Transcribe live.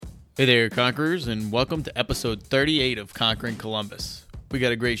Hey there, Conquerors, and welcome to episode 38 of Conquering Columbus. We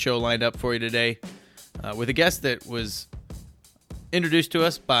got a great show lined up for you today with a guest that was introduced to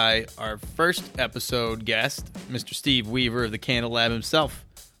us by our first episode guest, Mr. Steve Weaver of the Candle Lab himself.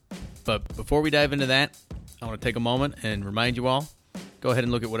 But before we dive into that, I want to take a moment and remind you all, go ahead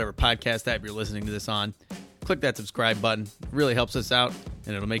and look at whatever podcast app you're listening to this on. Click that subscribe button. It really helps us out,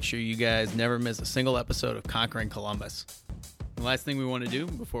 and it'll make sure you guys never miss a single episode of Conquering Columbus. The last thing we want to do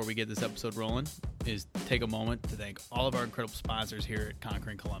before we get this episode rolling is take a moment to thank all of our incredible sponsors here at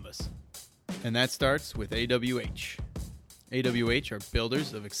Conquering Columbus. And that starts with AWH. AWH are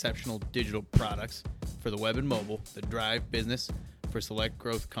builders of exceptional digital products for the web and mobile that drive business for select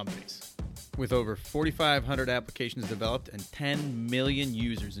growth companies. With over 4,500 applications developed and 10 million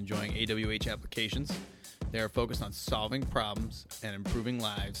users enjoying AWH applications, they are focused on solving problems and improving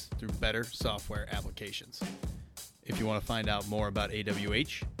lives through better software applications. If you want to find out more about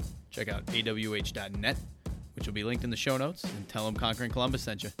AWH, check out awh.net, which will be linked in the show notes, and tell them Conquering Columbus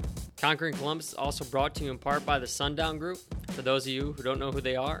sent you. Conquering Columbus is also brought to you in part by the Sundown Group. For those of you who don't know who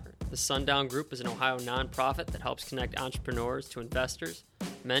they are, the Sundown Group is an Ohio nonprofit that helps connect entrepreneurs to investors,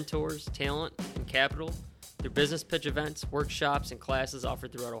 mentors, talent, and capital through business pitch events, workshops, and classes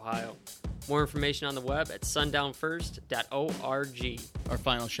offered throughout Ohio. More information on the web at sundownfirst.org. Our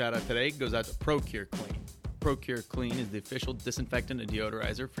final shout out today goes out to Procure Clean. Procure Clean is the official disinfectant and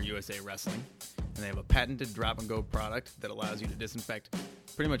deodorizer for USA Wrestling, and they have a patented drop-and-go product that allows you to disinfect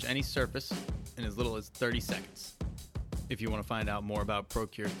pretty much any surface in as little as 30 seconds. If you want to find out more about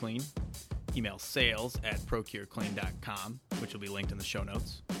Procure Clean, email sales@procureclean.com, which will be linked in the show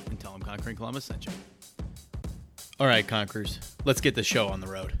notes, and tell them Conquering Columbus sent you. All right, Conquerors, let's get the show on the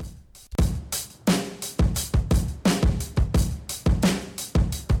road.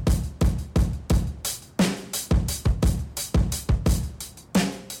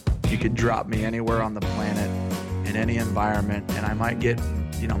 You could drop me anywhere on the planet, in any environment, and I might get,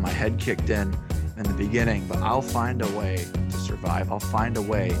 my head kicked in the beginning, but I'll find a way to survive. I'll find a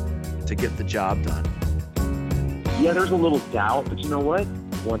way to get the job done. Yeah, there's a little doubt, but you know what?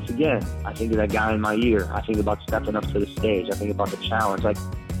 Once again, I think of that guy in my ear. I think about stepping up to the stage. I think about the challenge.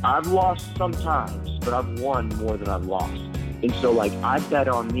 I've lost sometimes, but I've won more than I've lost. And so, I bet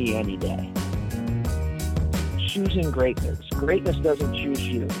on me any day. Choosing greatness. Greatness doesn't choose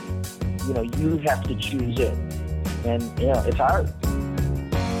you. You have to choose it. And, it's hard.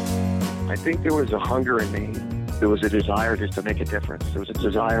 I think there was a hunger in me. There was a desire just to make a difference. There was a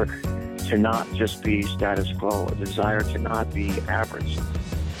desire to not just be status quo, a desire to not be average.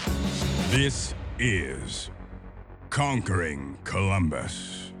 This is Conquering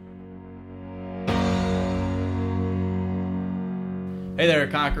Columbus. Hey there,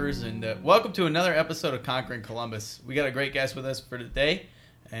 Conquerors, and welcome to another episode of Conquering Columbus. We got a great guest with us for today,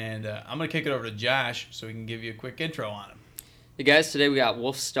 and I'm going to kick it over to Josh so we can give you a quick intro on him. Hey guys, today we got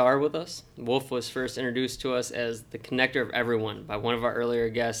Wolf Starr with us. Wolf was first introduced to us as the connector of everyone by one of our earlier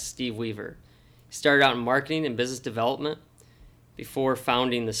guests, Steve Weaver. He started out in marketing and business development before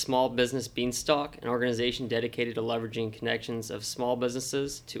founding the Small Business Beanstalk, an organization dedicated to leveraging connections of small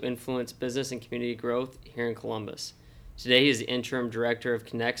businesses to influence business and community growth here in Columbus. Today he is the interim director of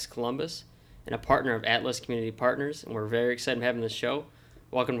Connects Columbus and a partner of Atlas Community Partners, and we're very excited to have him on the show.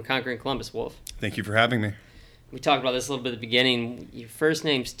 Welcome to Conquering Columbus, Wolf. Thank you for having me. We talked about this a little bit at the beginning. Your first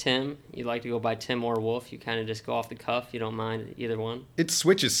name's Tim. You like to go by Tim or Wolf. You kind of just go off the cuff. You don't mind either one. It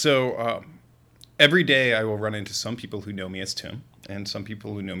switches. So every day I will run into some people who know me as Tim and some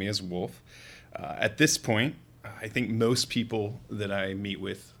people who know me as Wolf. At this point, I think most people that I meet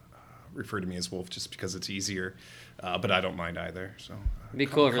with refer to me as Wolf just because it's easier, but I don't mind either. So it'd be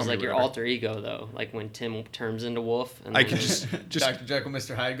cool if it was like your alter ego, though, like when Tim turns into Wolf. And I could just Dr. Jekyll,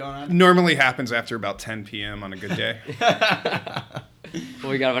 Mr. Hyde going on? Normally happens after about 10 p.m. on a good day.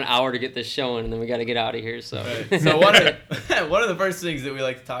 Well, we got an hour to get this showing, and then we got to get out of here. So, right. So one of the first things that we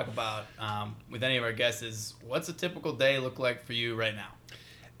like to talk about with any of our guests is, what's a typical day look like for you right now?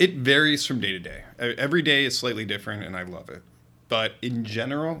 It varies from day to day. Every day is slightly different, and I love it. But in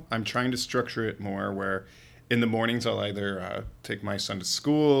general, I'm trying to structure it more where in the mornings I'll either take my son to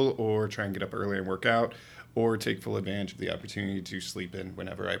school or try and get up early and work out, or take full advantage of the opportunity to sleep in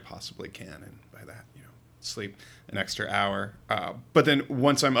whenever I possibly can. And by that, sleep an extra hour. But then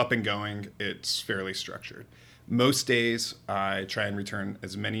once I'm up and going, it's fairly structured. Most days I try and return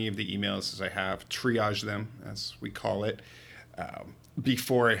as many of the emails as I have, triage them, as we call it,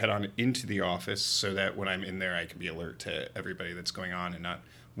 before I head on into the office so that when I'm in there, I can be alert to everybody that's going on and not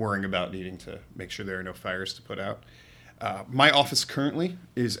worrying about needing to make sure there are no fires to put out. My office currently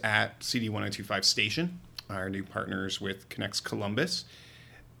is at CD 1025 Station, our new partners with Connects Columbus.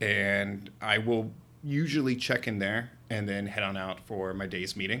 And I will usually check in there and then head on out for my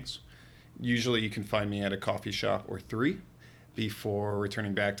day's meetings. Usually you can find me at a coffee shop or 3 before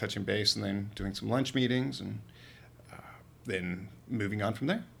returning back, touching base, and then doing some lunch meetings, and then moving on from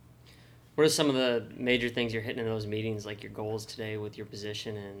there. What are some of the major things you're hitting in those meetings, like your goals today with your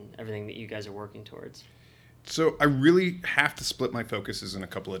position and everything that you guys are working towards? So I really have to split my focuses in a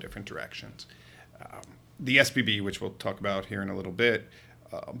couple of different directions. The SBB, which we'll talk about here in a little bit,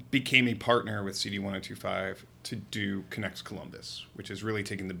 became a partner with CD1025 to do Connect Columbus, which is really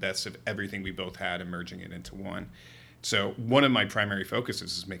taking the best of everything we both had and merging it into one. So one of my primary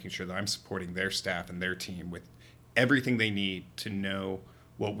focuses is making sure that I'm supporting their staff and their team with everything they need to know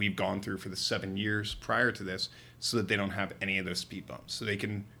what we've gone through for the 7 years prior to this, so that they don't have any of those speed bumps, so they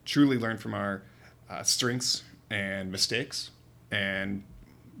can truly learn from our strengths and mistakes and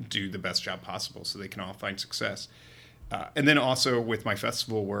do the best job possible so they can all find success. And then also with my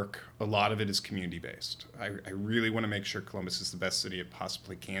festival work, a lot of it is community-based. I really want to make sure Columbus is the best city it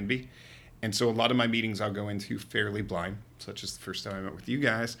possibly can be. And so a lot of my meetings I'll go into fairly blind, such as the first time I met with you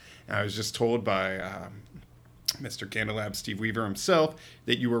guys. And I was just told by Mr. Candelab, Steve Weaver himself,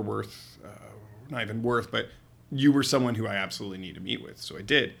 that you were not even worth, but you were someone who I absolutely need to meet with. So I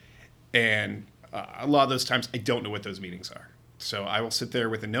did. And a lot of those times I don't know what those meetings are. So I will sit there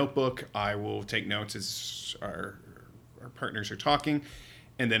with a notebook. I will take notes as our partners are talking.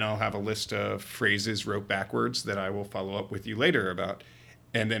 And then I'll have a list of phrases wrote backwards that I will follow up with you later about.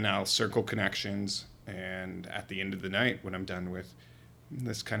 And then I'll circle connections. And at the end of the night, when I'm done with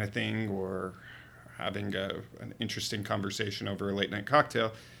this kind of thing, or having an interesting conversation over a late night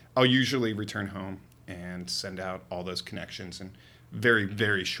cocktail, I'll usually return home and send out all those connections and very,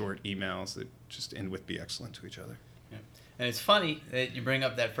 very short emails that just end with be excellent to each other. Yeah. And it's funny that you bring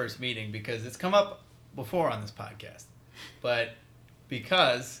up that first meeting, because it's come up before on this podcast. But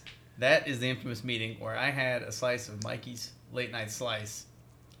because that is the infamous meeting where I had a slice of Mikey's late night slice,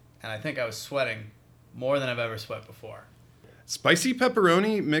 and I think I was sweating more than I've ever sweat before. Spicy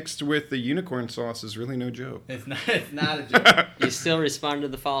pepperoni mixed with the unicorn sauce is really no joke. It's not a joke. You still respond to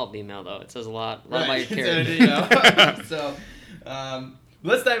the follow-up email, though. It says a lot about your character. So,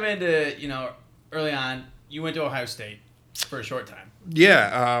 let's dive into, early on, you went to Ohio State for a short time.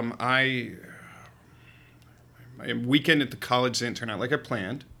 Yeah, my weekend at the college didn't turn out like I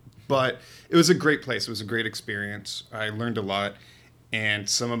planned, but it was a great place. It was a great experience. I learned a lot, and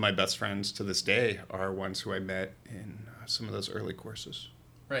some of my best friends to this day are ones who I met in some of those early courses.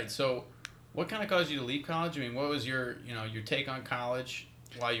 Right. So what kind of caused you to leave college? I mean, what was your take on college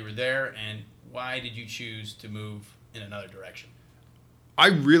while you were there, and why did you choose to move in another direction? I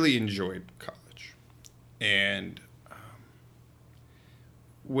really enjoyed college. And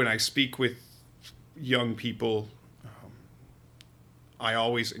when I speak with young people, I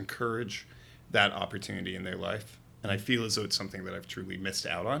always encourage that opportunity in their life. And I feel as though it's something that I've truly missed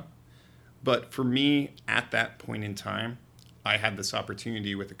out on. But for me, at that point in time, I had this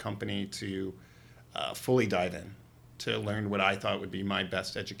opportunity with a company to fully dive in, to learn what I thought would be my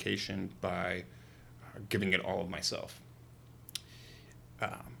best education by giving it all of myself.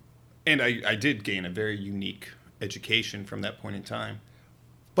 And I did gain a very unique education from that point in time.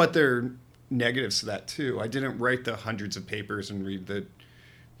 But there are negatives to that, too. I didn't write the hundreds of papers and read the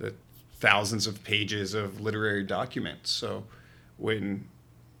thousands of pages of literary documents. So when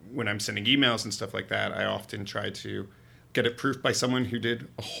I'm sending emails and stuff like that, I often try to get it proofed by someone who did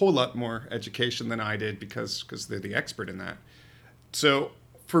a whole lot more education than I did, because they're the expert in that. So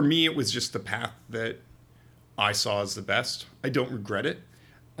for me, it was just the path that I saw as the best. I don't regret it.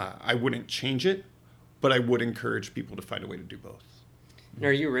 I wouldn't change it, but I would encourage people to find a way to do both. And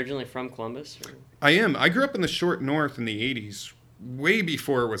are you originally from Columbus? Or? I am. I grew up in the Short North in the 80s, way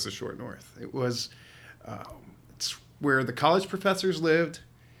before it was the Short North. It was it's where the college professors lived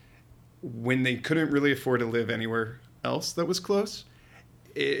when they couldn't really afford to live anywhere else that was close.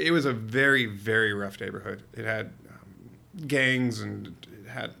 It was a very, very rough neighborhood. It had gangs, and it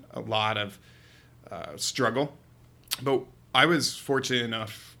had a lot of struggle. But I was fortunate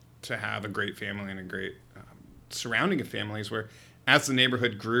enough to have a great family and a great surrounding of families where, as the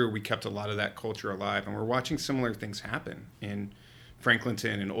neighborhood grew, we kept a lot of that culture alive. And we're watching similar things happen in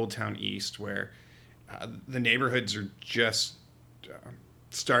Franklinton and Old Town East, where the neighborhoods are just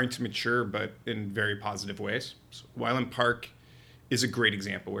starting to mature, but in very positive ways. So Wyland Park is a great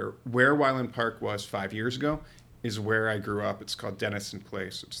example. Where Wyland Park was 5 years ago is where I grew up. It's called Denison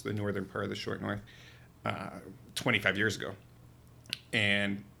Place. It's the northern part of the Short North, 25 years ago.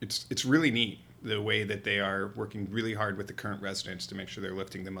 And it's really neat the way that they are working really hard with the current residents to make sure they're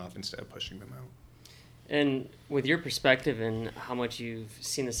lifting them up instead of pushing them out. And with your perspective and how much you've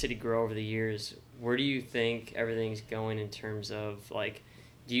seen the city grow over the years, where do you think everything's going in terms of, like,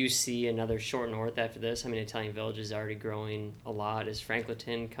 do you see another Short North after this? I mean, Italian Village is already growing a lot. Is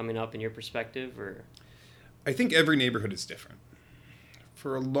Franklinton coming up in your perspective, or? I think every neighborhood is different.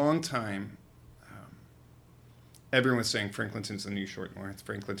 For a long time, everyone was saying Franklinton's the new Short North.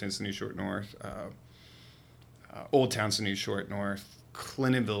 Franklinton's the new Short North. Old Town's the new Short North.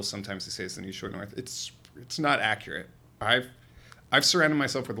 Clintonville, sometimes they say, is the new Short North. It's not accurate. I've surrounded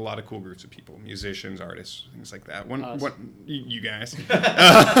myself with a lot of cool groups of people, musicians, artists, things like that. You guys.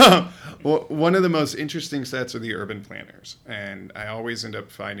 One of the most interesting sets are the urban planners, and I always end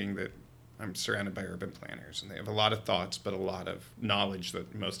up finding that I'm surrounded by urban planners, and they have a lot of thoughts, but a lot of knowledge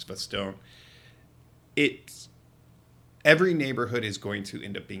that most of us don't. Every neighborhood is going to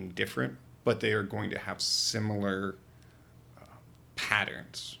end up being different, but they are going to have similar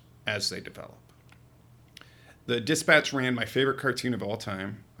patterns as they develop. The Dispatch ran my favorite cartoon of all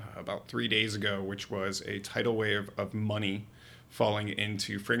time about 3 days ago, which was a tidal wave of money falling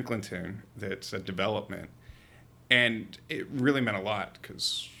into Franklinton that's a development. And it really meant a lot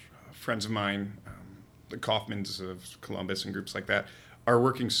because friends of mine, the Kaufmans of Columbus and groups like that, are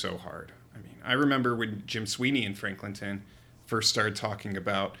working so hard. I mean, I remember when Jim Sweeney in Franklinton first started talking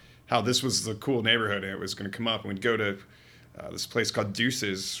about how this was the cool neighborhood and it was going to come up, and we'd go to this place called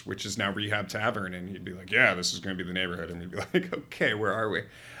Deuces, which is now Rehab Tavern, and he'd be like, yeah, this is going to be the neighborhood. And we'd be like, okay, where are we?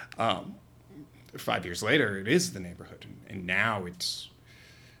 5 years later, it is the neighborhood. And now it's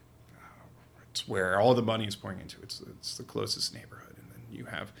where all the money is pouring into. It's the closest neighborhood. And then you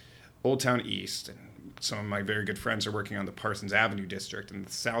have Old Town East, and some of my very good friends are working on the Parsons Avenue district. And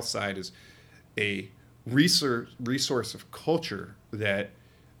the South Side is a resource of culture that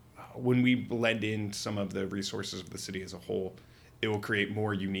when we blend in some of the resources of the city as a whole, it will create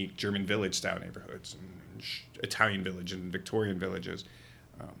more unique German village style neighborhoods and Italian village and Victorian villages.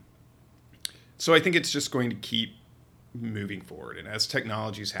 So I think it's just going to keep moving forward. And as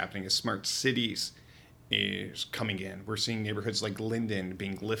technology is happening, as smart cities is coming in, we're seeing neighborhoods like Linden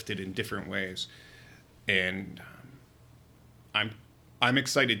being lifted in different ways. And I'm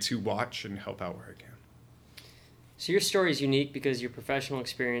excited to watch and help out where I can. So your story is unique because your professional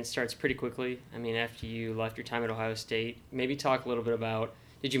experience starts pretty quickly. I mean, after you left your time at Ohio State, maybe talk a little bit about,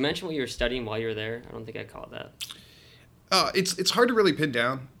 did you mention what you were studying while you were there? I don't think I caught that. It's hard to really pin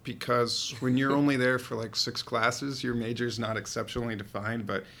down because when you're only there for like 6 classes, your major's not exceptionally defined.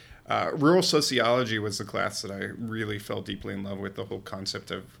 But rural sociology was the class that I really fell deeply in love with, the whole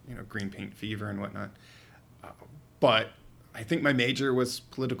concept of green paint fever and whatnot. But I think my major was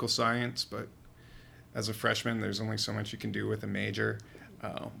political science, but as a freshman, there's only so much you can do with a major.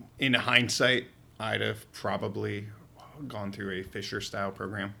 In hindsight, I'd have probably gone through a Fisher-style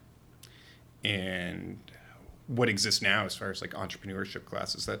program. And what exists now as far as like entrepreneurship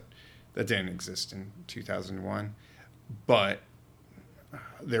classes, that didn't exist in 2001. But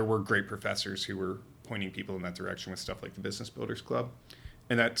there were great professors who were pointing people in that direction with stuff like the Business Builders Club.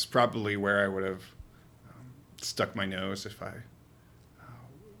 And that's probably where I would have stuck my nose if I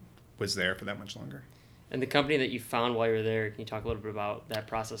was there for that much longer. And the company that you found while you were there, can you talk a little bit about that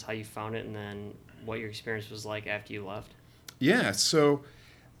process, how you found it, and then what your experience was like after you left? Yeah, so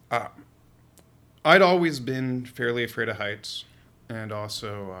I'd always been fairly afraid of heights, and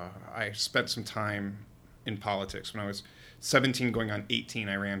also I spent some time in politics. When I was 17 going on 18,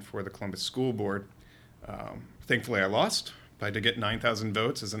 I ran for the Columbus School Board. Thankfully, I lost, but I did get 9,000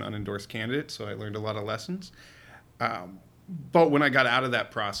 votes as an unendorsed candidate, so I learned a lot of lessons. But when I got out of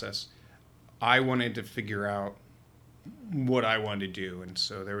that process, I wanted to figure out what I wanted to do. And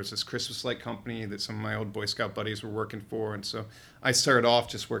so there was this Christmas light company that some of my old Boy Scout buddies were working for. And so I started off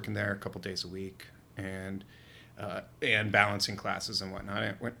just working there a couple days a week and balancing classes and whatnot.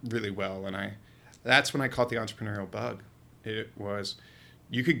 It went really well. And that's when I caught the entrepreneurial bug. It was,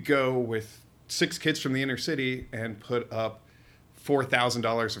 you could go with 6 kids from the inner city and put up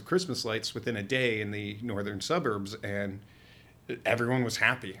 $4,000 of Christmas lights within a day in the northern suburbs, and everyone was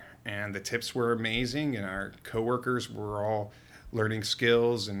happy. And the tips were amazing, and our coworkers were all learning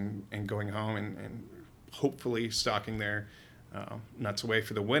skills and going home and hopefully stocking their nuts away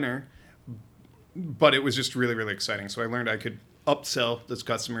for the winter. But it was just really, really exciting. So I learned I could upsell those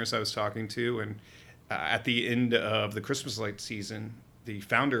customers I was talking to. And at the end of the Christmas light season, the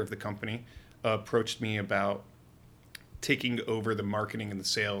founder of the company approached me about taking over the marketing and the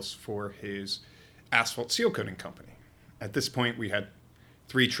sales for his asphalt seal coating company. At this point, we had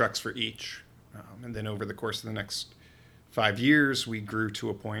 3 trucks for each. And then over the course of the next 5 years, we grew to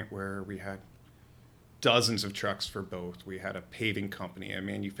a point where we had dozens of trucks for both. We had a paving company, a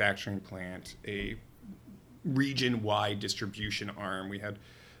manufacturing plant, a region-wide distribution arm. We had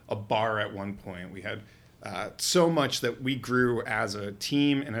a bar at one point. We had so much that we grew as a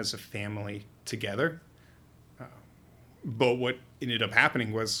team and as a family together. But what ended up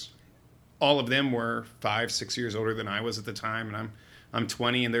happening was all of them were 5-6 years older than I was at the time, and I'm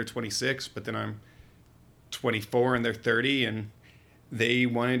 20 and they're 26, but then I'm 24 and they're 30, and they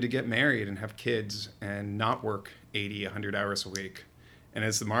wanted to get married and have kids and not work 80, 100 hours a week. And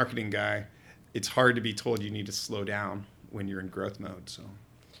as the marketing guy, it's hard to be told you need to slow down when you're in growth mode. So,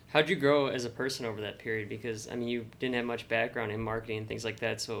 how'd you grow as a person over that period? Because, I mean, you didn't have much background in marketing and things like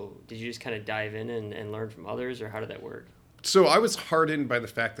that, so did you just kind of dive in and learn from others, or how did that work? So I was hardened by the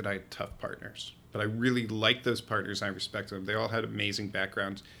fact that I had tough partners, but I really liked those partners. I respected them. They all had amazing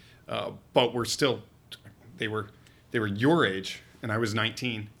backgrounds, but they were your age, and I was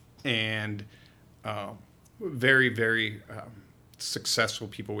 19, and very, very successful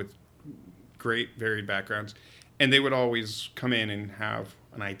people with great varied backgrounds. And they would always come in and have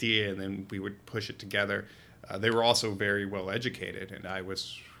an idea, and then we would push it together. They were also very well educated, and I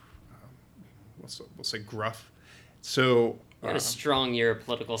was, we'll say, gruff. So you had a strong year of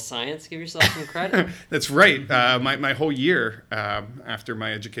political science. Give yourself some credit. That's right. My whole year after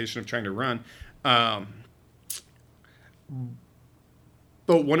my education of trying to run. But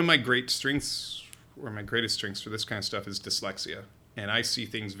one of my greatest strengths for this kind of stuff is dyslexia. And I see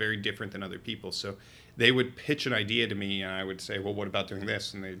things very different than other people. So they would pitch an idea to me, and I would say, well, what about doing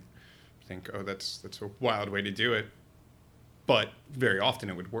this? And they'd think, oh, that's a wild way to do it. But very often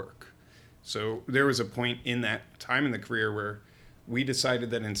it would work. So there was a point in that time in the career where we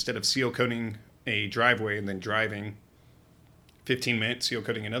decided that instead of seal coating a driveway and then driving 15 minutes, seal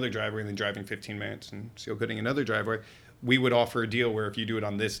coating another driveway, and then driving 15 minutes and seal coating another driveway, we would offer a deal where if you do it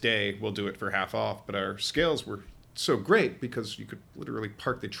on this day, we'll do it for half off. But our scales were so great because you could literally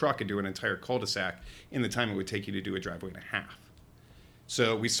park the truck and do an entire cul-de-sac in the time it would take you to do a driveway and a half.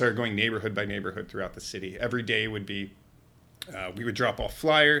 So we started going neighborhood by neighborhood throughout the city. Every day would be, we would drop off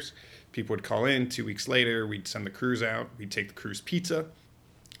flyers. People would call in. 2 weeks later, we'd send the crews out. We'd take the crews pizza.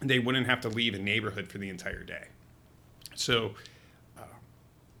 They wouldn't have to leave a neighborhood for the entire day. So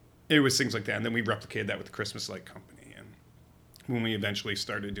it was things like that. And then we replicated that with the Christmas Light Company. And when we eventually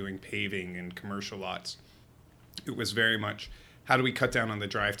started doing paving and commercial lots, it was very much, how do we cut down on the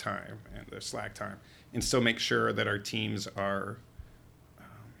drive time and the slack time and still make sure that our teams are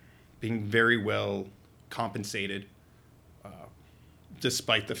being very well compensated,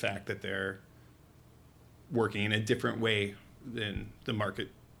 despite the fact that they're working in a different way than the market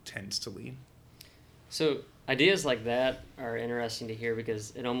tends to lean. So ideas like that are interesting to hear,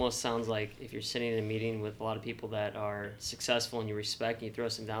 because it almost sounds like if you're sitting in a meeting with a lot of people that are successful and you respect and you throw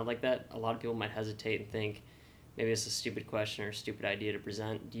something down like that, a lot of people might hesitate and think maybe it's a stupid question or a stupid idea to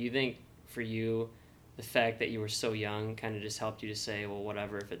present. Do you think for you, the fact that you were so young kind of just helped you to say, well,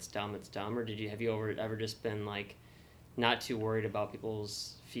 whatever, if it's dumb, it's dumb? Or have you ever just been like not too worried about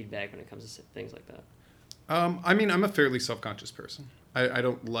people's feedback when it comes to things like that? I mean, I'm a fairly self-conscious person. I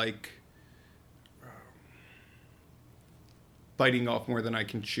don't like biting off more than I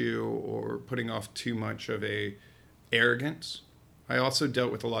can chew or putting off too much of a arrogance. I also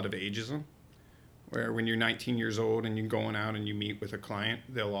dealt with a lot of ageism, where when you're 19 years old and you're going out and you meet with a client,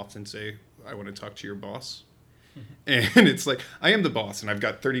 they'll often say, I want to talk to your boss. Mm-hmm. And it's like, I am the boss, and I've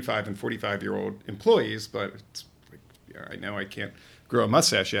got 35 and 45-year-old employees, but it's like, yeah, I know I can't grow a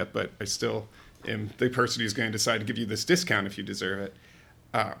mustache yet, but I still am the person who's going to decide to give you this discount if you deserve it.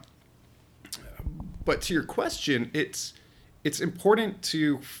 But to your question, it's important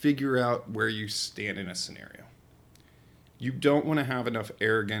to figure out where you stand in a scenario. You don't want to have enough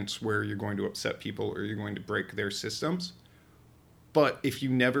arrogance where you're going to upset people or you're going to break their systems. But if you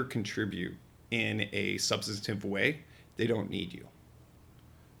never contribute in a substantive way, they don't need you.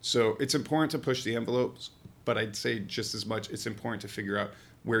 So it's important to push the envelopes, but I'd say just as much, it's important to figure out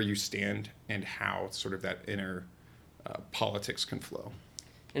where you stand and how sort of that inner politics can flow.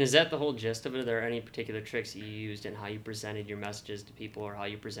 And is that the whole gist of it? Are there any particular tricks you used in how you presented your messages to people or how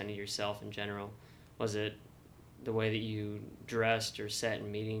you presented yourself in general? Was it the way that you dressed or sat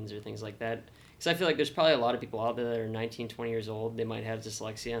in meetings or things like that? Because I feel like there's probably a lot of people out there that are 19, 20 years old. They might have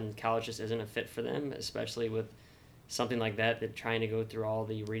dyslexia, and college just isn't a fit for them, especially with something like that, that trying to go through all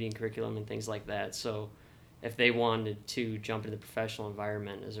the reading curriculum and things like that. So if they wanted to jump into the professional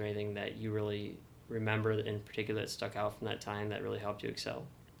environment, is there anything that you really remember that in particular that stuck out from that time that really helped you excel?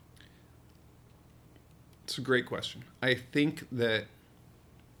 It's a great question. I think that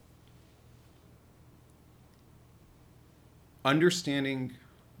understanding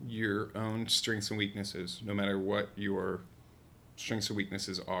your own strengths and weaknesses, no matter what your strengths and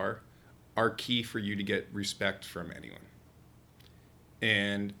weaknesses are are key for you to get respect from anyone.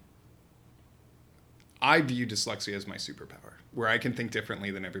 And I view dyslexia as my superpower, where I can think differently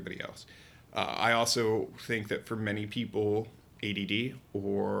than everybody else. I also think that for many people, ADD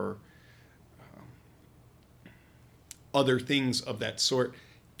or other things of that sort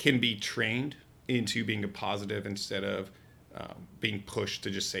can be trained into being a positive instead of being pushed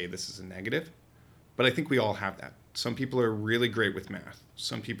to just say this is a negative. But I think we all have that. Some people are really great with math.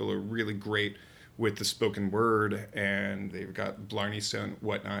 Some people are really great with the spoken word, and they've got Blarney Stone,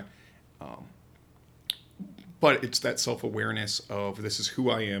 whatnot. But it's that self-awareness of this is who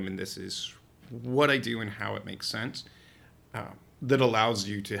I am and this is what I do and how it makes sense that allows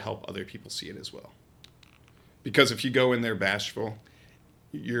you to help other people see it as well. Because if you go in there bashful,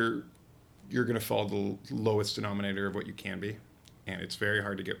 you're going to fall the lowest denominator of what you can be, and it's very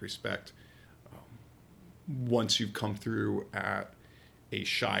hard to get respect once you've come through at a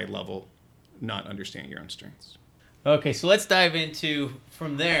shy level, not understanding your own strengths. Okay, so let's dive into,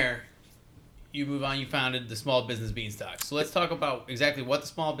 from there, you move on, you founded the Small Business Beanstalk. So let's talk about exactly what the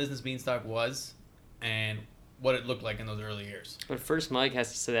Small Business Beanstalk was and what it looked like in those early years. But first, Mike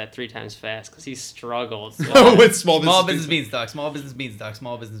has to say that 3 times fast because he struggled. With Small Business Beanstalk. Small Business Beanstalk.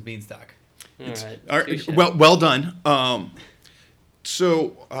 Small Business Beanstalk. All right. Well done.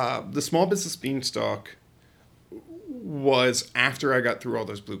 So the Small Business Beanstalk was after I got through all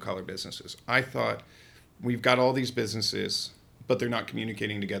those blue-collar businesses. I thought, we've got all these businesses, but they're not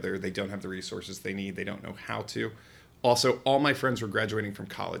communicating together. They don't have the resources they need. They don't know how to. Also, all my friends were graduating from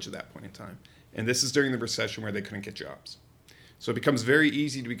college at that point in time. And this is during the recession where they couldn't get jobs. So it becomes very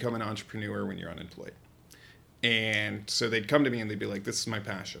easy to become an entrepreneur when you're unemployed. And so they'd come to me and they'd be like, this is my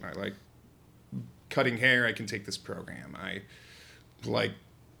passion. I like cutting hair. I can take this program. I like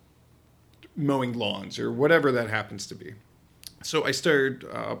mowing lawns or whatever that happens to be. So I started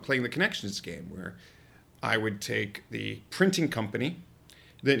playing the connections game where I would take the printing company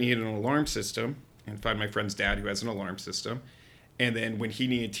that needed an alarm system and find my friend's dad who has an alarm system. And then when he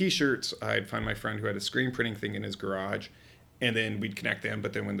needed t-shirts, I'd find my friend who had a screen printing thing in his garage, and then we'd connect them.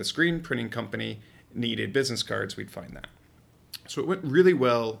 But then when the screen printing company needed business cards, we'd find that. So it went really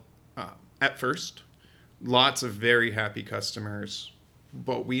well at first. Lots of very happy customers.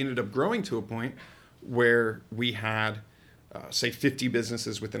 But we ended up growing to a point where we had, say, 50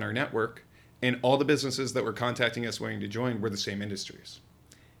 businesses within our network, and all the businesses that were contacting us wanting to join were the same industries.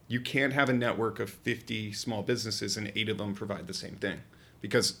 You can't have a network of 50 small businesses and 8 of them provide the same thing,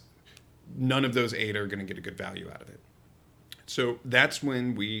 because none of those 8 are going to get a good value out of it. So that's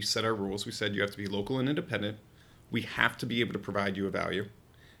when we set our rules. We said you have to be local and independent. We have to be able to provide you a value,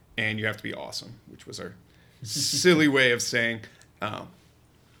 and you have to be awesome, which was our silly way of saying,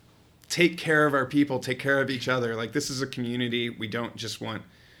 take care of our people, take care of each other. Like, this is a community. We don't just want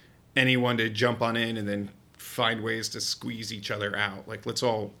anyone to jump on in and then find ways to squeeze each other out. Like, let's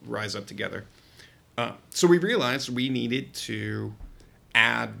all rise up together. So we realized we needed to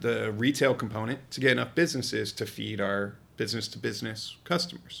add the retail component to get enough businesses to feed our business-to-business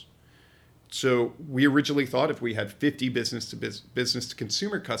customers. So we originally thought if we had 50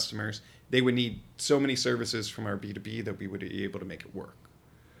 business-to-consumer customers, they would need so many services from our B2B that we would be able to make it work.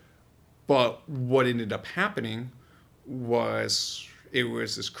 But what ended up happening was it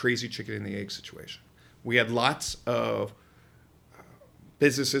was this crazy chicken and the egg situation. We had lots of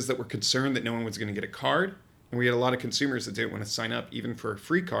businesses that were concerned that no one was going to get a card, and we had a lot of consumers that didn't want to sign up even for a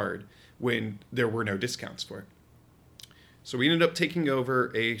free card when there were no discounts for it. So we ended up taking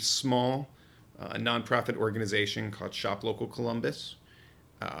over a small nonprofit organization called Shop Local Columbus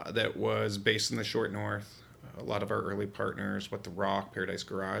that was based in the Short North. A lot of our early partners, What the Rock, Paradise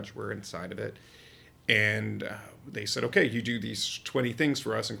Garage, were inside of it. And they said, okay, you do these 20 things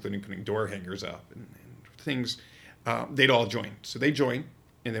for us, including putting door hangers up and things. They'd all join. So they joined,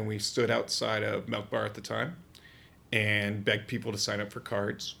 and then we stood outside of Milk Bar at the time and begged people to sign up for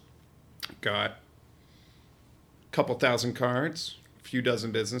cards. Got a couple thousand cards, a few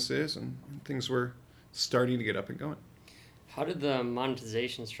dozen businesses, and things were starting to get up and going. How did the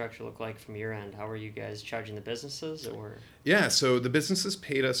monetization structure look like from your end? How were you guys charging the businesses? Or Yeah, so the businesses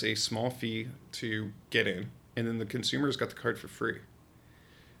paid us a small fee to get in, and then the consumers got the card for free.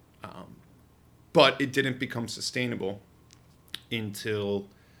 But it didn't become sustainable until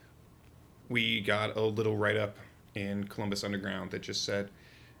we got a little write-up in Columbus Underground that just said,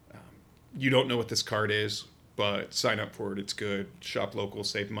 you don't know what this card is, but sign up for it. It's good. Shop local,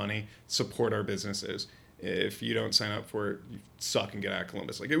 save money, support our businesses. If you don't sign up for it, you suck and get out of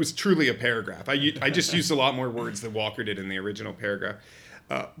Columbus. Like, it was truly a paragraph. I just used a lot more words than Walker did in the original paragraph.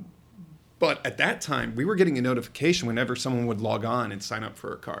 But at that time, we were getting a notification whenever someone would log on and sign up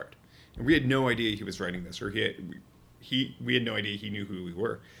for a card. And we had no idea he was writing this, or we had no idea he knew who we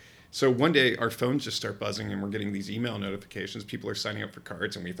were. So one day our phones just start buzzing and we're getting these email notifications. People are signing up for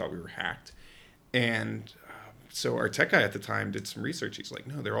cards and we thought we were hacked. And so our tech guy at the time did some research. He's like,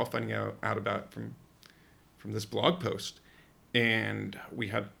 no, they're all finding out about from this blog post. And we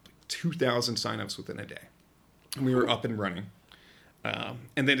had 2,000 signups within a day. And we were up and running. And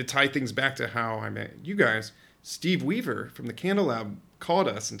then to tie things back to how I met you guys, Steve Weaver from the Candle Lab called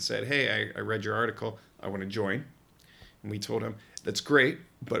us and said, hey, I read your article. I want to join. And we told him, that's great,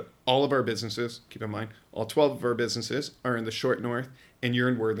 but all of our businesses, keep in mind, all 12 of our businesses are in the short north, and you're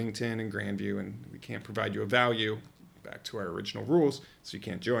in Worthington and Grandview, and we can't provide you a value, back to our original rules, so you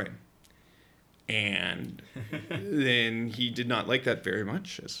can't join. And then he did not like that very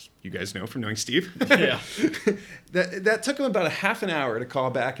much, as you guys know from knowing Steve. Yeah. That took him about a half an hour to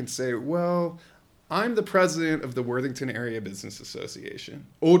call back and say, well, I'm the president of the Worthington Area Business Association,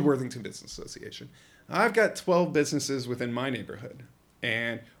 Old Worthington Business Association. I've got 12 businesses within my neighborhood,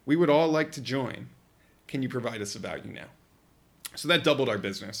 and we would all like to join. Can you provide us a value now? So that doubled our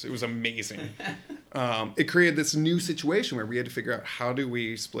business. It was amazing. It created this new situation where we had to figure out how do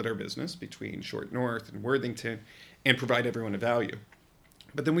we split our business between Short North and Worthington and provide everyone a value.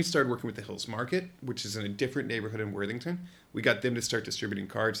 But then we started working with the Hills Market, which is in a different neighborhood in Worthington. We got them to start distributing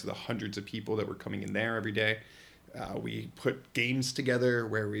cards to the hundreds of people that were coming in there every day. We put games together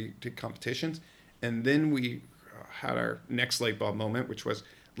where we did competitions. And then we had our next light bulb moment, which was,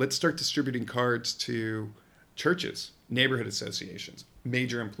 let's start distributing cards to churches, neighborhood associations,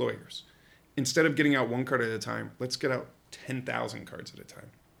 major employers. Instead of getting out one card at a time, let's get out 10,000 cards at a time.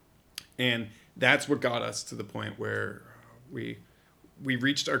 And that's what got us to the point where we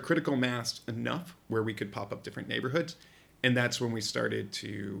reached our critical mass enough where we could pop up different neighborhoods. And that's when we started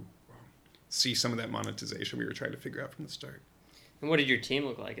to see some of that monetization we were trying to figure out from the start. And what did your team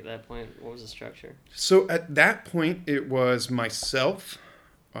look like at that point? What was the structure? So at that point, it was myself,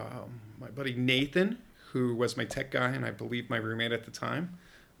 my buddy Nathan, who was my tech guy and I believe my roommate at the time,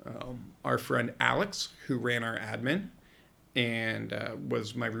 our friend Alex, who ran our admin and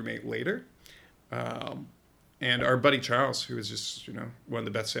was my roommate later, and our buddy Charles, who was just one of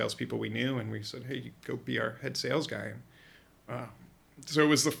the best salespeople we knew. And we said, hey, you go be our head sales guy. So it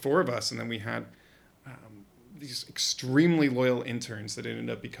was the four of us, and then we had these extremely loyal interns that ended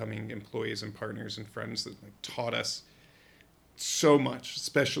up becoming employees and partners and friends that taught us so much,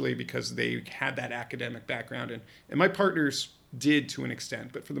 especially because they had that academic background. And my partners did to an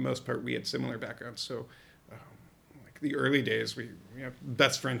extent, but for the most part, we had similar backgrounds. So like the early days, we have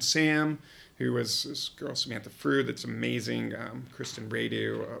best friend Sam, who was this girl, Samantha Frew, that's amazing, Kristen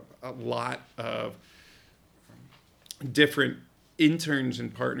Radu, a lot of different interns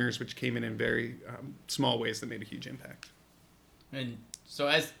and partners which came in very small ways that made a huge impact. And so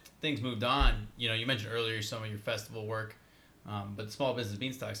as things moved on, you mentioned earlier some of your festival work, but the Small Business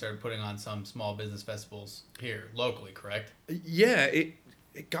Beanstalk started putting on some small business festivals here locally, correct? Yeah, it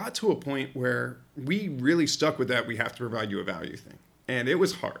got to a point where we really stuck with that we have to provide you a value thing. And it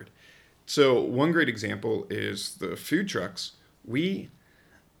was hard. So one great example is the food trucks. We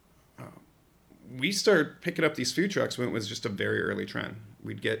started picking up these food trucks when it was just a very early trend.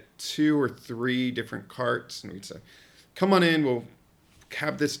 We'd get 2 or 3 different carts, and we'd say, come on in, we'll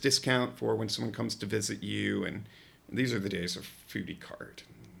have this discount for when someone comes to visit you. And these are the days of Foodie Cart,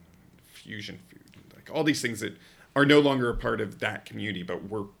 Fusion Food, like all these things that are no longer a part of that community, but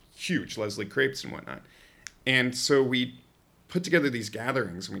were huge, Leslie Crepes and whatnot. And so we put together these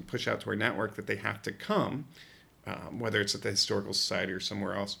gatherings, and we push out to our network that they have to come, whether it's at the Historical Society or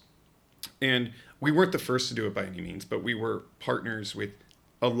somewhere else. And we weren't the first to do it by any means, but we were partners with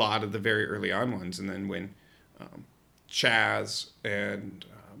a lot of the very early on ones. And then when Chaz and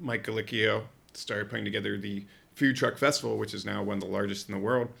Mike Galicchio started putting together the Food Truck Festival, which is now one of the largest in the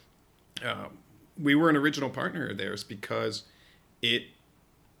world, we were an original partner of theirs because it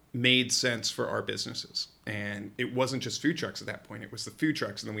made sense for our businesses. And it wasn't just food trucks at that point. It was the food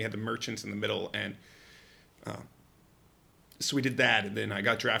trucks, and then we had the merchants in the middle. And so we did that, and then I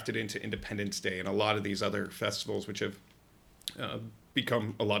got drafted into Independence Day and a lot of these other festivals, which have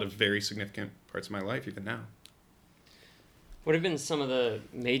become a lot of very significant parts of my life even now. What have been some of the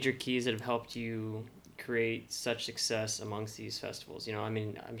major keys that have helped you create such success amongst these festivals?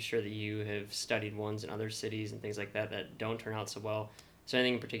 I'm sure that you have studied ones in other cities and things like that that don't turn out so well. Is there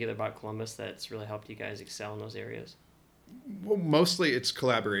anything in particular about Columbus that's really helped you guys excel in those areas? Well, mostly it's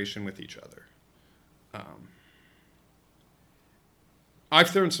collaboration with each other. I've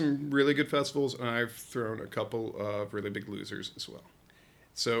thrown some really good festivals, and I've thrown a couple of really big losers as well.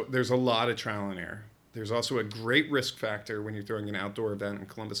 So there's a lot of trial and error. There's also a great risk factor when you're throwing an outdoor event in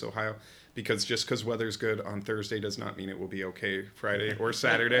Columbus, Ohio, because just because weather's good on Thursday does not mean it will be okay Friday or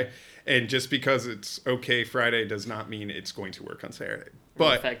Saturday. And just because it's okay Friday does not mean it's going to work on Saturday.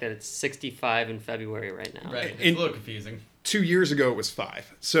 But the fact that it's 65 in February right now. Right. It's a little confusing. 2 years ago, it was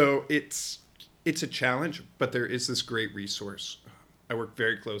 5. So it's a challenge, but there is this great resource. I work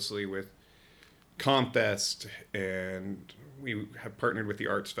very closely with Comfest, and we have partnered with the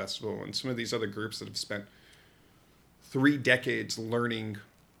Arts Festival and some of these other groups that have spent 3 decades learning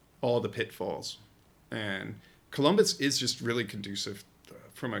all the pitfalls. And Columbus is just really conducive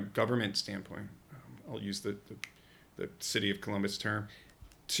from a government standpoint. I'll use the city of Columbus term,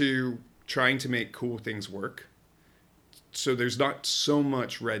 to trying to make cool things work. So there's not so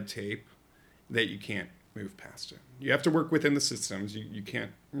much red tape that you can't move past it. You have to work within the systems. You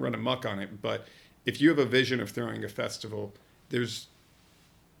can't run amok on it. But if you have a vision of throwing a festival, there's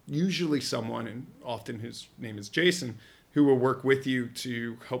usually someone, and often his name is Jason, who will work with you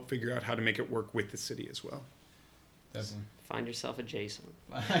to help figure out how to make it work with the city as well. Definitely. Find yourself a Jason.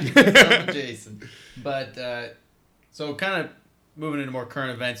 Jason. But so kind of moving into more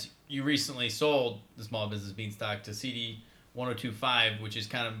current events, you recently sold the Small Business Beanstalk to CD 1025, which is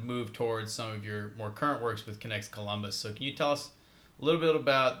kind of moved towards some of your more current works with Connects Columbus. So can you tell us a little bit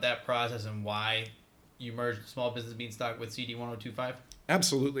about that process and why you merged Small Business Beanstalk with CD 1025?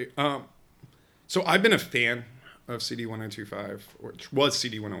 Absolutely. So I've been a fan of CD 1025, which was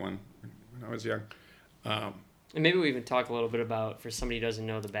CD 101 when I was young. And maybe we even talk a little bit about, for somebody who doesn't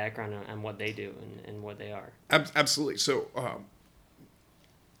know the background on what they do and what they are. Absolutely. So,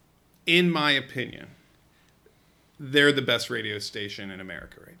 in my opinion, they're the best radio station in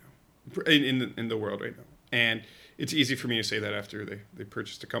America right now, in the world right now. And it's easy for me to say that after they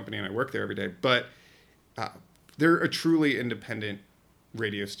purchased a company and I work there every day. But they're a truly independent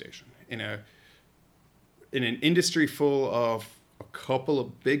radio station in an industry full of a couple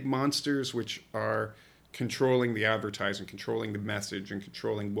of big monsters, which are controlling the advertising, controlling the message, and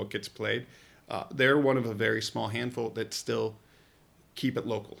controlling what gets played. They're one of a very small handful that still keep it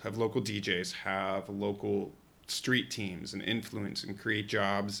local, have local DJs, have local street teams and influence and create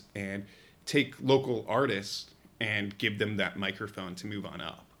jobs and take local artists and give them that microphone to move on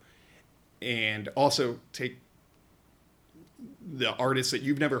up. And also take the artists that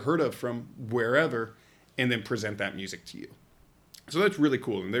you've never heard of from wherever and then present that music to you. So that's really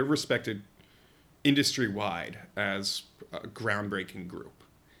cool. And they're respected industry-wide as a groundbreaking group.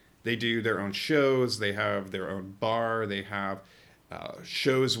 They do their own shows. They have their own bar. They have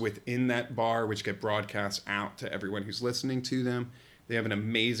shows within that bar which get broadcast out to everyone who's listening to them. They have an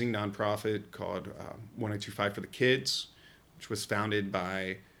amazing nonprofit called 1025 for the Kids, which was founded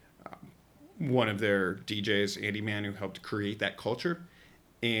by one of their DJs, Andy Mann, who helped create that culture.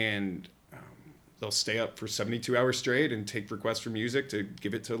 And they'll stay up for 72 hours straight and take requests for music to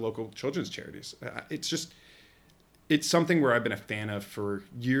give it to local children's charities. It's something where I've been a fan of for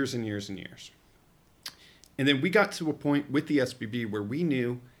years and years and years. And then we got to a point with the SBB where we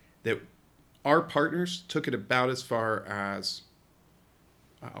knew that our partners took it about as far as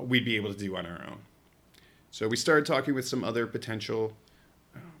we'd be able to do on our own. So we started talking with some other potential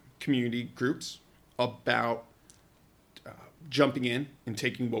community groups about jumping in and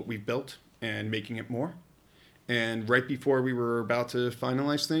taking what we've built and making it more. And right before we were about to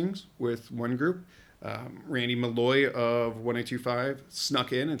finalize things with one group, Randy Malloy of 1025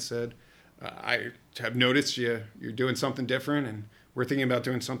 snuck in and said, I have noticed you're doing something different, and we're thinking about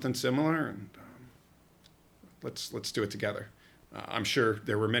doing something similar, and let's do it together. I'm sure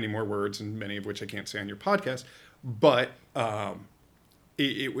there were many more words, and many of which I can't say on your podcast, but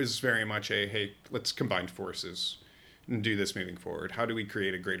it was very much a, hey, let's combine forces and do this moving forward. How do we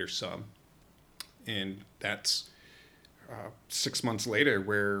create a greater sum? And that's 6 months later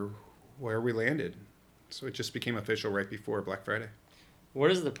where we landed. So it just became official right before Black Friday. What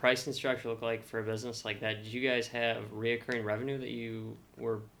does the pricing structure look like for a business like that? Did you guys have reoccurring revenue that you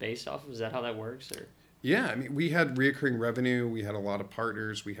were based off of? Is that how that works? Or? Yeah, I mean, we had reoccurring revenue. We had a lot of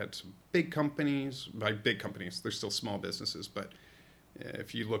partners. We had some big companies. By big companies, they're still small businesses. But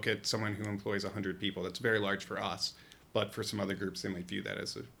if you look at someone who employs 100 people, that's very large for us. But for some other groups, they might view that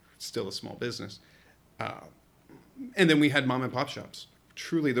as still a small business. And then we had mom and pop shops.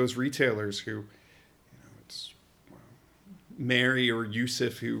 Truly, those retailers who, it's Mary or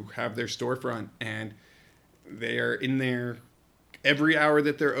Yusuf who have their storefront, and they are in there every hour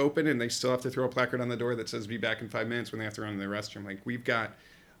that they're open, and they still have to throw a placard on the door that says "Be back in 5 minutes" when they have to run to the restroom. Like, we've got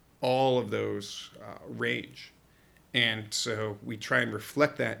all of those range, and so we try and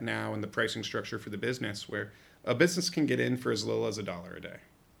reflect that now in the pricing structure for the business, where a business can get in for as little as $1 a day.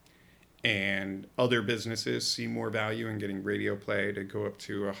 and other businesses see more value in getting radio play to go up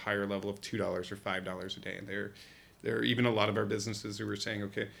to a higher level of $2 or $5 a day. And there are even a lot of our businesses who are saying,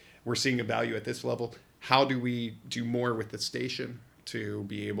 okay, we're seeing a value at this level. How do we do more with the station to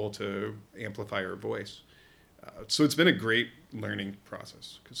be able to amplify our voice? So it's been a great learning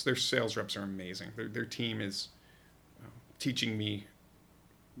process because their sales reps are amazing. Their team is teaching me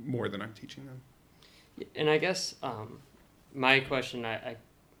more than I'm teaching them. And I guess my question,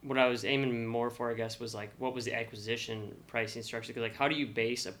 what I was aiming more for, I guess, was like, what was the acquisition pricing structure? 'Cause, like, how do you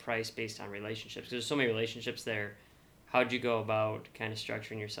base a price based on relationships? 'Cause there's so many relationships there. How do you go about kind of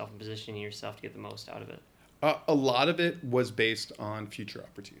structuring yourself and positioning yourself to get the most out of it? A lot of it was based on future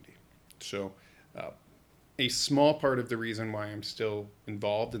opportunity. So a small part of the reason why I'm still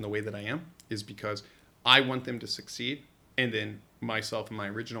involved in the way that I am is because I want them to succeed, and then myself and my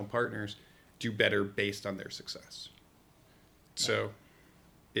original partners do better based on their success. So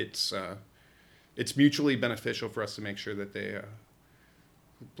it's mutually beneficial for us to make sure that they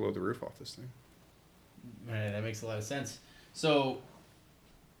blow the roof off this thing. Right, that makes a lot of sense. So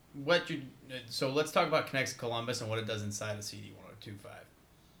let's talk about Connects Columbus and what it does inside of CD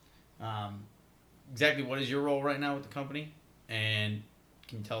 102.5. Exactly what is your role right now with the company? And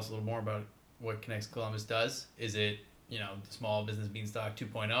can you tell us a little more about what Connects Columbus does? Is it, the Small Business Beanstalk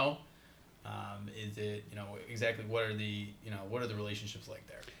 2.0? Is it, exactly what are the relationships like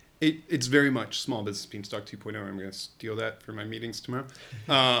there? It's very much Small Business Beanstalk 2.0. I'm going to steal that for my meetings tomorrow.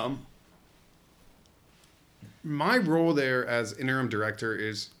 My role there as interim director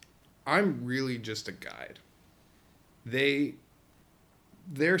is I'm really just a guide.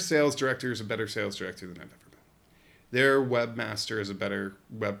 Their sales director is a better sales director than I've ever been. Their webmaster is a better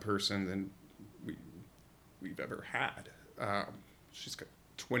web person than we've ever had. She's got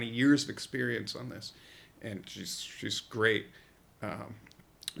 20 years of experience on this, and she's great.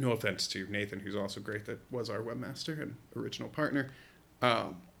 No offense to Nathan, who's also great, that was our webmaster and original partner,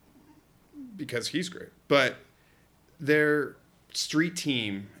 because he's great. But their street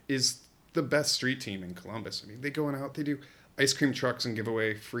team is the best street team in Columbus. I mean, they go out, they do ice cream trucks and give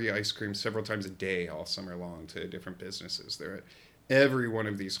away free ice cream several times a day all summer long to different businesses. They're at every one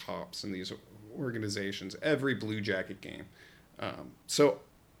of these hops and these organizations, every Blue Jacket game. So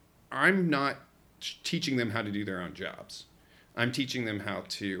I'm not teaching them how to do their own jobs. I'm teaching them how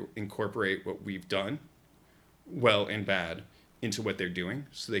to incorporate what we've done, well and bad, into what they're doing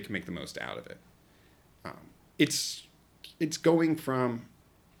so they can make the most out of it. It's going from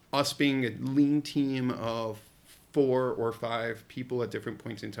us being a lean team of 4 or 5 people at different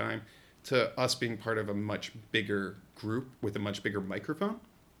points in time to us being part of a much bigger group with a much bigger microphone.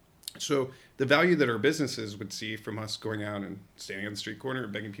 So the value that our businesses would see from us going out and standing on the street corner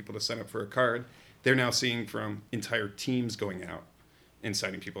and begging people to sign up for a card, they're now seeing from entire teams going out and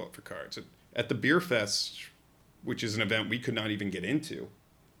signing people up for cards. At the Beer Fest, which is an event we could not even get into,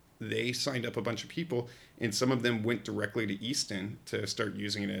 they signed up a bunch of people, and some of them went directly to Easton to start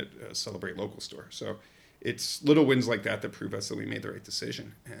using it at Celebrate Local store. So it's little wins like that that prove us that we made the right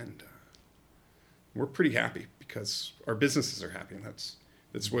decision. And we're pretty happy because our businesses are happy, and that's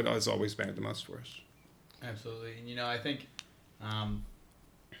what has always mattered the most for us. Absolutely. And, I think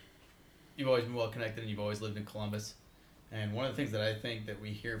you've always been well connected and you've always lived in Columbus. And one of the things that I think that we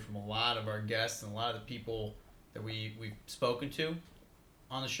hear from a lot of our guests and a lot of the people that we've spoken to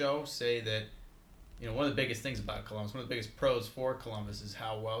on the show say that, one of the biggest things about Columbus, one of the biggest pros for Columbus is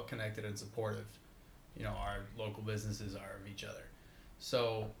how well connected and supportive, our local businesses are of each other.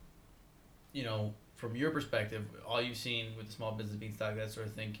 So, from your perspective, all you've seen with the Small Business Beanstalk, that sort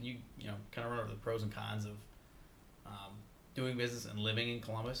of thing, can you, kind of run over the pros and cons of doing business and living in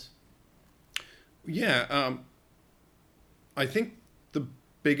Columbus? Yeah, I think the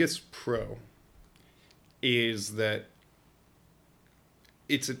biggest pro is that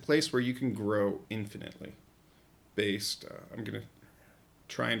it's a place where you can grow infinitely based, I'm going to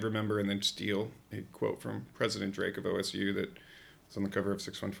try and remember and then steal a quote from President Drake of OSU that was on the cover of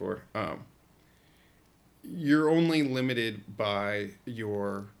 614. You're only limited by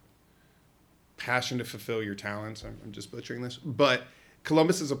your passion to fulfill your talents. I'm just butchering this. But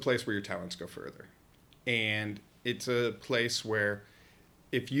Columbus is a place where your talents go further. And it's a place where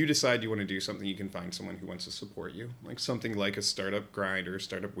if you decide you want to do something, you can find someone who wants to support you. Like something like a Startup Grind or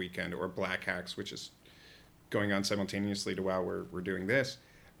Startup Weekend or Black Hacks, which is going on simultaneously to while we're doing this.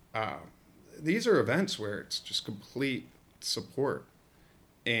 These are events where it's just complete support.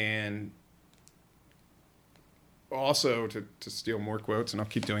 And also, to steal more quotes, and I'll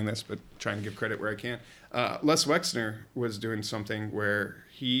keep doing this, but try and give credit where I can, Les Wexner was doing something where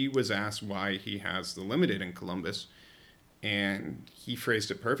he was asked why he has the Limited in Columbus, And he phrased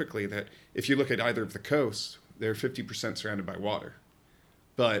it perfectly that if you look at either of the coasts, they're 50% surrounded by water.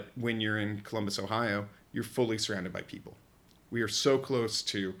 But when you're in Columbus, Ohio, you're fully surrounded by people. We are so close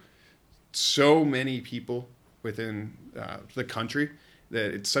to so many people within the country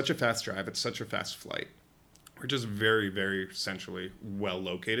that it's such a fast drive. It's such a fast flight. We're just very, very centrally well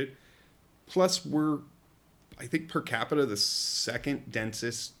located. Plus, we're, I think, per capita, the second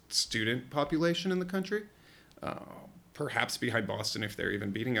densest student population in the country. Perhaps behind Boston if they're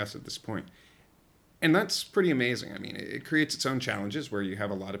even beating us at this point. And that's pretty amazing. I mean, it creates its own challenges where you have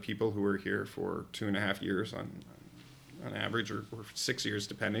a lot of people who are here for 2.5 years on average, or 6 years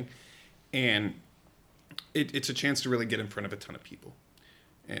depending. And it's a chance to really get in front of a ton of people.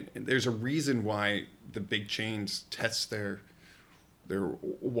 And there's a reason why the big chains test their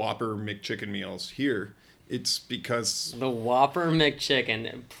Whopper McChicken meals here. It's because the Whopper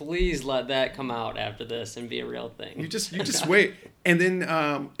McChicken. Please let that come out after this and be a real thing. You just wait, and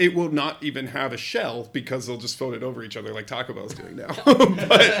then it will not even have a shell because they'll just fold it over each other like Taco Bell's doing now.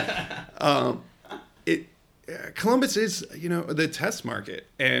 But Columbus is, the test market,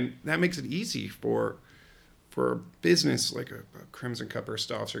 and that makes it easy for a business like a Crimson Cup or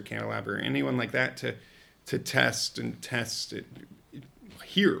Stoff's or Candelabra or anyone like that to test it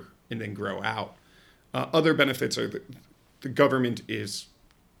here and then grow out. Other benefits are that the government is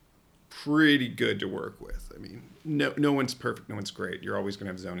pretty good to work with. I mean, no one's perfect, no one's great. You're always going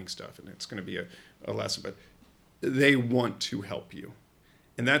to have zoning stuff, and it's going to be a lesson, but they want to help you.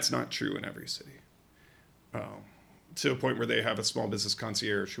 And that's not true in every city. To a point where they have a small business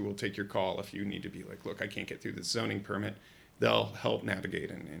concierge who will take your call if you need to be like, look, I can't get through this zoning permit. They'll help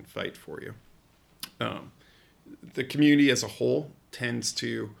navigate and fight for you. The community as a whole tends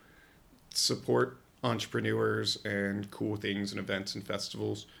to support entrepreneurs and cool things and events and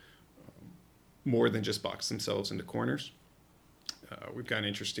festivals more than just box themselves into corners. We've got an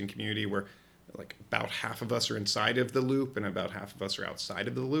interesting community where like about half of us are inside of the loop and about half of us are outside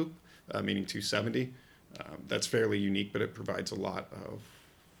of the loop, meaning 270. That's fairly unique, but it provides a lot of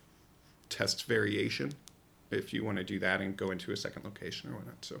test variation if you want to do that and go into a second location or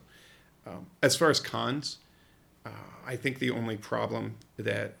whatnot. So as far as cons, I think the only problem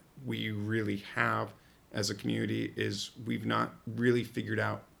that we really have as a community is we've not really figured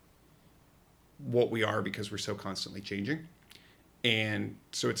out what we are because we're so constantly changing. And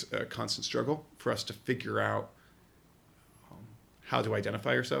so it's a constant struggle for us to figure out how to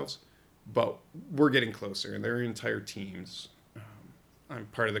identify ourselves. But we're getting closer, and there are entire teams. I'm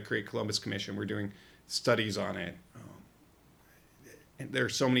part of the Create Columbus Commission. We're doing studies on it. And there are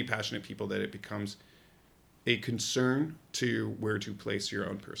so many passionate people that it becomes a concern to where to place your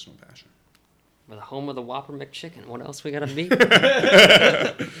own personal passion. We're the home of the Whopper McChicken. What else we got to be?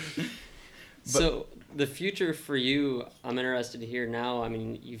 So the future for you, I'm interested to hear now. I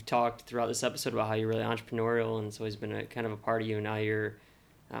mean, you've talked throughout this episode about how you're really entrepreneurial, and it's always been a kind of a part of you. Now you're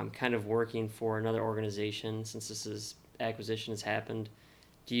kind of working for another organization since this acquisition has happened.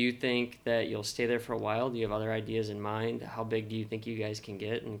 Do you think that you'll stay there for a while? Do you have other ideas in mind? How big do you think you guys can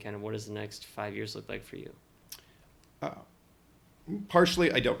get, and kind of what does the next 5 years look like for you?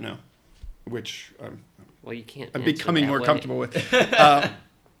 Partially, I don't know, which well, you can't. I'm becoming more comfortable with.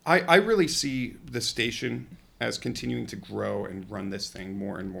 I really see the station as continuing to grow and run this thing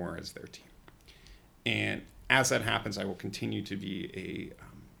more and more as their team. And as that happens, I will continue to be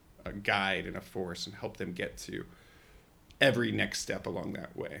a guide and a force and help them get to every next step along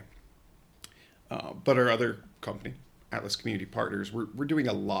that way. But our other company, Atlas Community Partners, we're doing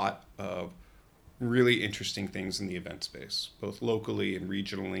a lot of really interesting things in the event space, both locally and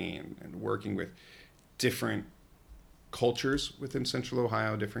regionally, and working with different cultures within Central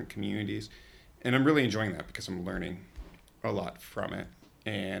Ohio, different communities. And I'm really enjoying that because I'm learning a lot from it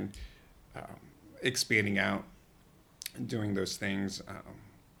and expanding out and doing those things.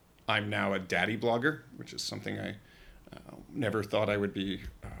 I'm now a daddy blogger, which is something I never thought I would be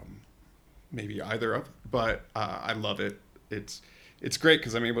maybe either of, but I love it. It's great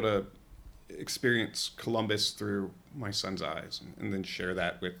because I'm able to experience Columbus through my son's eyes and then share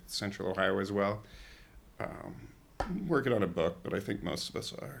that with Central Ohio as well. I'm working on a book, but I think most of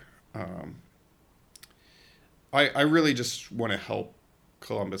us are. I really just want to help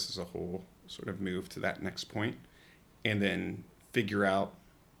Columbus as a whole sort of move to that next point and then figure out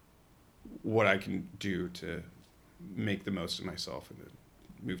what I can do to make the most of myself and to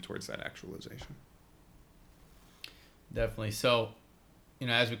move towards that actualization. Definitely. So,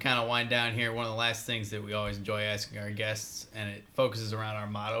 as we kind of wind down here, one of the last things that we always enjoy asking our guests, and it focuses around our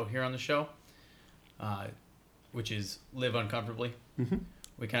motto here on the show, which is live uncomfortably. Mm-hmm.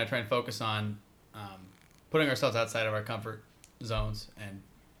 We kind of try and focus on putting ourselves outside of our comfort zones. And,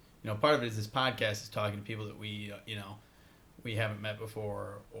 part of it is this podcast is talking to people that we, we haven't met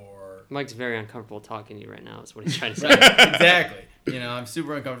before, or Mike's very uncomfortable talking to you right now. Is what he's trying to say. Exactly. I'm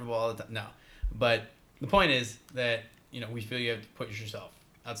super uncomfortable all the time. No, but the point is that we feel you have to put yourself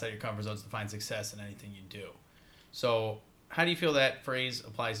outside your comfort zones to find success in anything you do. So, how do you feel that phrase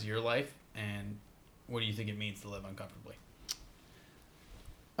applies to your life, and what do you think it means to live uncomfortably?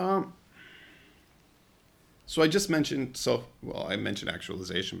 So I just mentioned I mentioned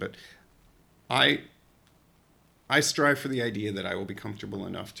actualization, but I strive for the idea that I will be comfortable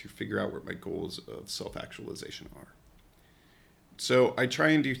enough to figure out what my goals of self-actualization are. So I try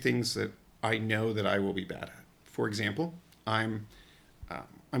and do things that I know that I will be bad at. For example, I'm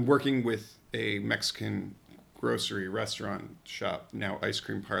working with a Mexican grocery restaurant shop, now ice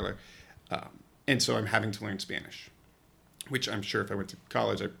cream parlor, and so I'm having to learn Spanish, which I'm sure if I went to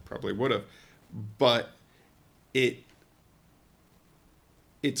college I probably would have, but it's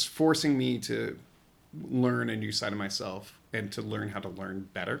forcing me to learn a new side of myself and to learn how to learn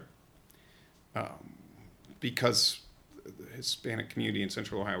better, because the Hispanic community in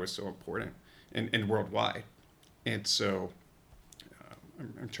Central Ohio is so important and worldwide. And so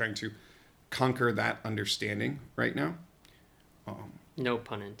I'm trying to conquer that understanding right now. No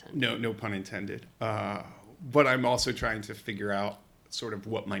pun intended. No pun intended. But I'm also trying to figure out sort of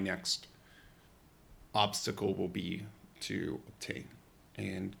what my next obstacle will be to obtain.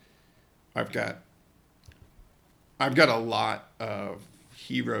 And I've got a lot of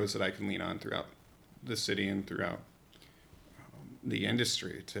heroes that I can lean on throughout the city and throughout the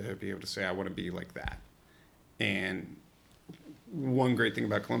industry to be able to say I want to be like that. And one great thing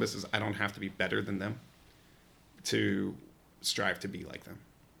about Columbus is I don't have to be better than them to strive to be like them.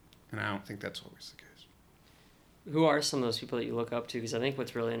 And I don't think that's always the case. Who are some of those people that you look up to? Because I think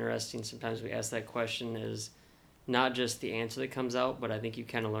what's really interesting, sometimes we ask that question, is not just the answer that comes out, but I think you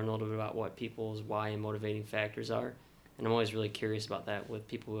kind of learn a little bit about what people's why and motivating factors are. And I'm always really curious about that with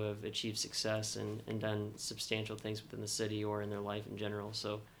people who have achieved success and done substantial things within the city or in their life in general.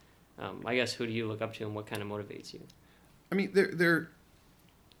 So I guess who do you look up to and what kind of motivates you? I mean, there are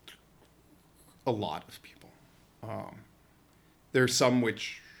a lot of people. There are some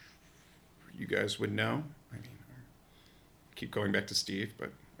which you guys would know. I mean, I keep going back to Steve,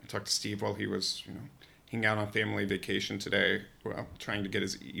 but I talked to Steve while he was, hanging out on family vacation today, trying to get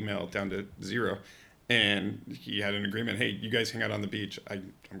his email down to 0. And he had an agreement, hey, you guys hang out on the beach.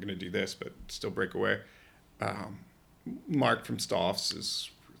 I'm going to do this, but still break away. Mark from Stoffs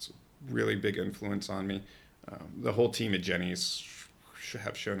is a really big influence on me. The whole team at Jenny's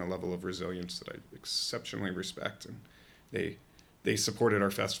have shown a level of resilience that I exceptionally respect. And they supported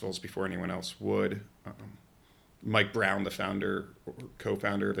our festivals before anyone else would. Mike Brown, the founder or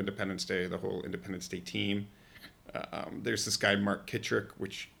co-founder of Independence Day, the whole Independence Day team. There's this guy, Mark Kittrick,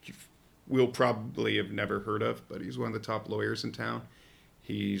 which you will probably have never heard of, but he's one of the top lawyers in town.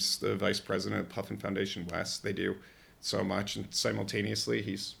 He's the vice president of Puffin Foundation West. They do so much, and simultaneously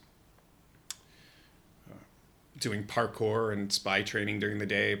he's doing parkour and spy training during the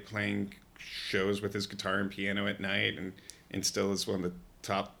day, playing shows with his guitar and piano at night, and still is one of the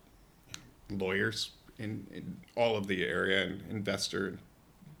top lawyers in all of the area, and investor and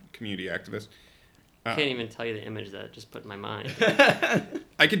community activist. I can't even tell you the image that just put in my mind.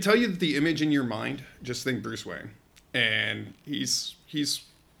 I can tell you the image in your mind. Just think Bruce Wayne, and he's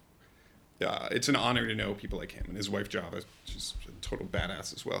it's an honor to know people like him, and his wife Java, she's a total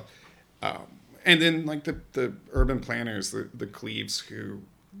badass as well. And then like the urban planners, the Cleaves, who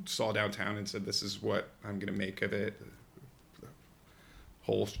saw downtown and said, this is what I'm going to make of it. The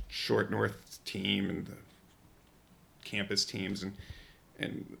whole Short North team and the campus teams. And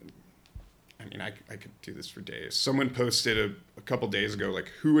I mean, I could do this for days. Someone posted a couple days ago, like,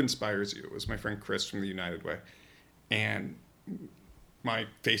 who inspires you? It was my friend Chris from the United Way. And my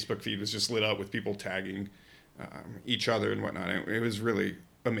Facebook feed was just lit up with people tagging each other and whatnot. It was really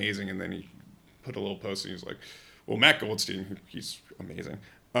amazing. And then he put a little post and he's like, well, Matt Goldstein, he's amazing.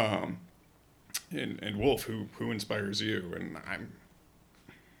 And Wolf, who inspires you? And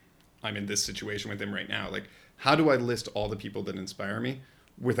I'm in this situation with him right now. Like, how do I list all the people that inspire me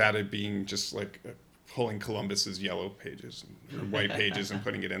without it being just like pulling Columbus's yellow pages or white pages and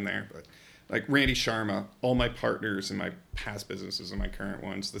putting it in there? But like Randy Sharma, all my partners in my past businesses and my current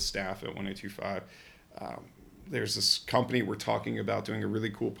ones, the staff at 1025, there's this company we're talking about doing a really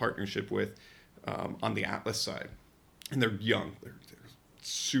cool partnership with on the Atlas side. And they're young. They're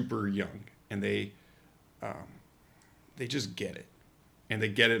super young. And they just get it. And they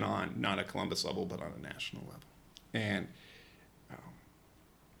get it on not a Columbus level, but on a national level. And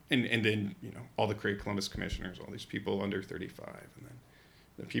and then, all the Great Columbus commissioners, all these people under 35, and then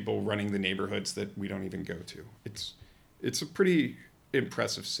the people running the neighborhoods that we don't even go to. It's a pretty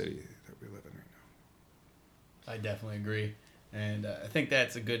impressive city that we live in right now. I definitely agree. And I think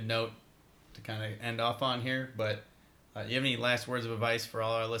that's a good note to kind of end off on here. But you have any last words of advice for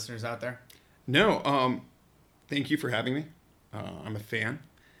all our listeners out there? No. Thank you for having me. I'm a fan.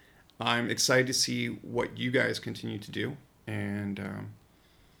 I'm excited to see what you guys continue to do. And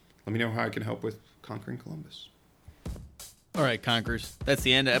let me know how I can help with Conquering Columbus. All right, Conquerors. That's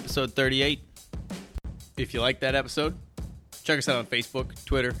the end of episode 38. If you like that episode, check us out on Facebook,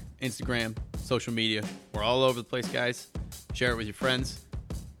 Twitter, Instagram, social media. We're all over the place, guys. Share it with your friends.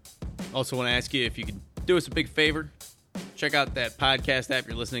 Also want to ask you if you could do us a big favor. Check out that podcast app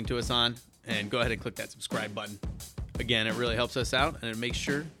you're listening to us on and go ahead and click that subscribe button. Again, it really helps us out, and it makes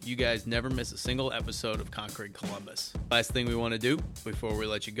sure you guys never miss a single episode of Conquering Columbus. Last thing we want to do before we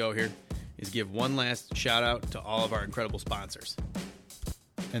let you go here is give one last shout out to all of our incredible sponsors.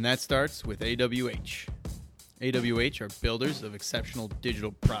 And that starts with AWH. AWH are builders of exceptional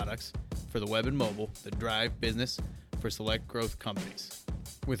digital products for the web and mobile that drive business for select growth companies.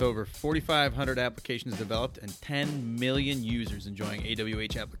 With over 4,500 applications developed and 10 million users enjoying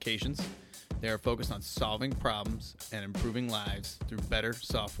AWH applications, they are focused on solving problems and improving lives through better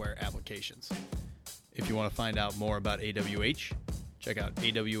software applications. If you want to find out more about AWH, check out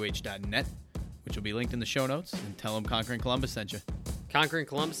awh.net, which will be linked in the show notes, and tell them Conquering Columbus sent you. Conquering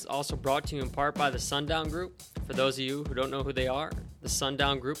Columbus is also brought to you in part by the Sundown Group. For those of you who don't know who they are, the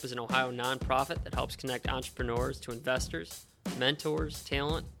Sundown Group is an Ohio nonprofit that helps connect entrepreneurs to investors, mentors,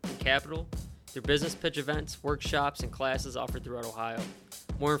 talent, and capital through business pitch events, workshops, and classes offered throughout Ohio.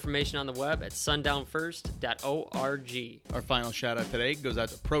 More information on the web at sundownfirst.org. Our final shout out today goes out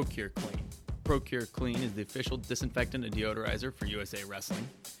to Procure Clean. Procure Clean is the official disinfectant and deodorizer for USA Wrestling,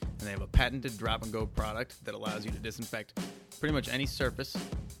 and they have a patented drop-and-go product that allows you to disinfect pretty much any surface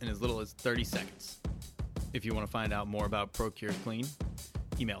in as little as 30 seconds. If you want to find out more about Procure Clean,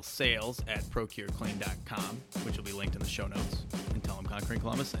 email sales@procureclean.com, which will be linked in the show notes, and tell them Conquering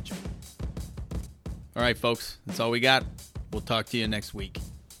Columbus sent you. All right, folks, that's all we got. We'll talk to you next week.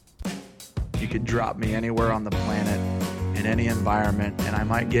 You could drop me anywhere on the planet, in any environment, and I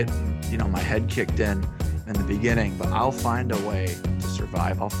might get, my head kicked in the beginning, but I'll find a way to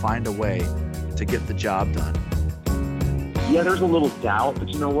survive. I'll find a way to get the job done. Yeah, there's a little doubt, but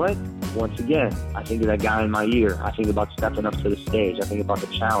you know what? Once again, I think of that guy in my ear. I think about stepping up to the stage. I think about the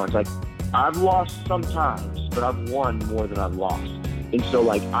challenge. I've lost sometimes, but I've won more than I've lost. And so,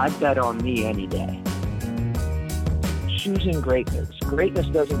 I bet on me any day. Choosing greatness. Greatness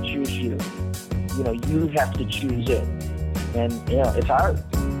doesn't choose you. You have to choose it. And, it's hard.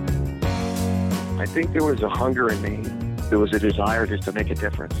 I think there was a hunger in me. There was a desire just to make a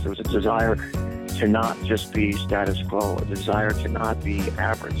difference. There was a desire to not just be status quo, a desire to not be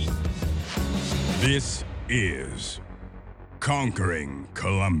average. This is Conquering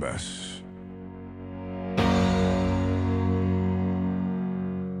Columbus.